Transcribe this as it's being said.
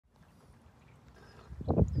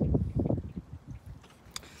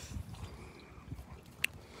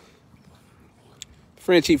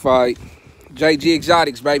Frenchie fight. JG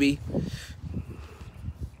Exotics, baby.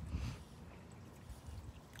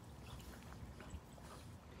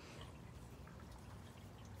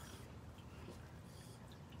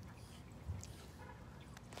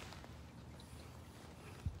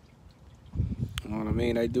 You know what I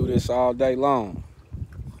mean? They do this all day long.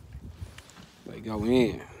 They go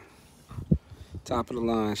in. Top of the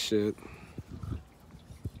line shit.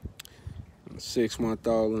 A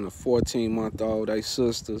 6-month-old and a 14-month-old, they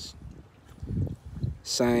sisters.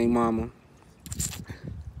 Same mama.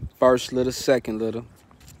 First litter, second litter.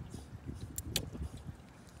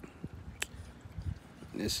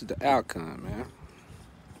 This is the outcome, man.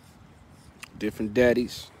 Different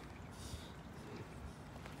daddies.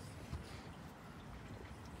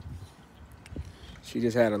 She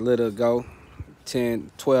just had a litter ago.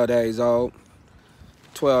 12 days old.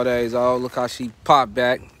 12 days old. Look how she popped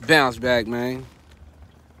back. Bounced back, man.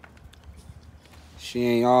 She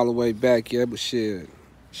ain't all the way back yet, but shit.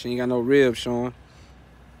 She ain't got no ribs showing.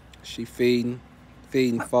 She feeding.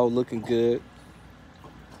 Feeding folk, looking good.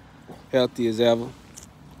 Healthy as ever.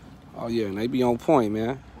 Oh yeah, and they be on point,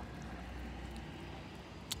 man.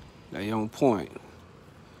 They on point.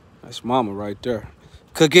 That's mama right there.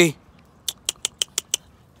 Cookie.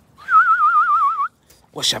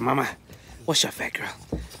 What's up, mama? What's up, fat girl?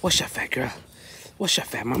 What's up, fat girl? What's up,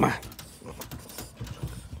 fat mama?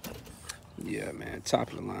 Yeah, man. Top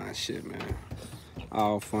of the line shit, man.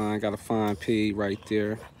 All fine. Got a fine pig right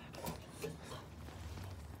there.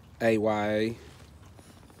 AYA.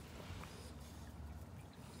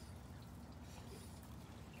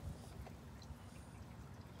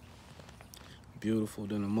 Beautiful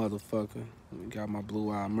than a motherfucker. We got my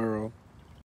blue-eyed Merle.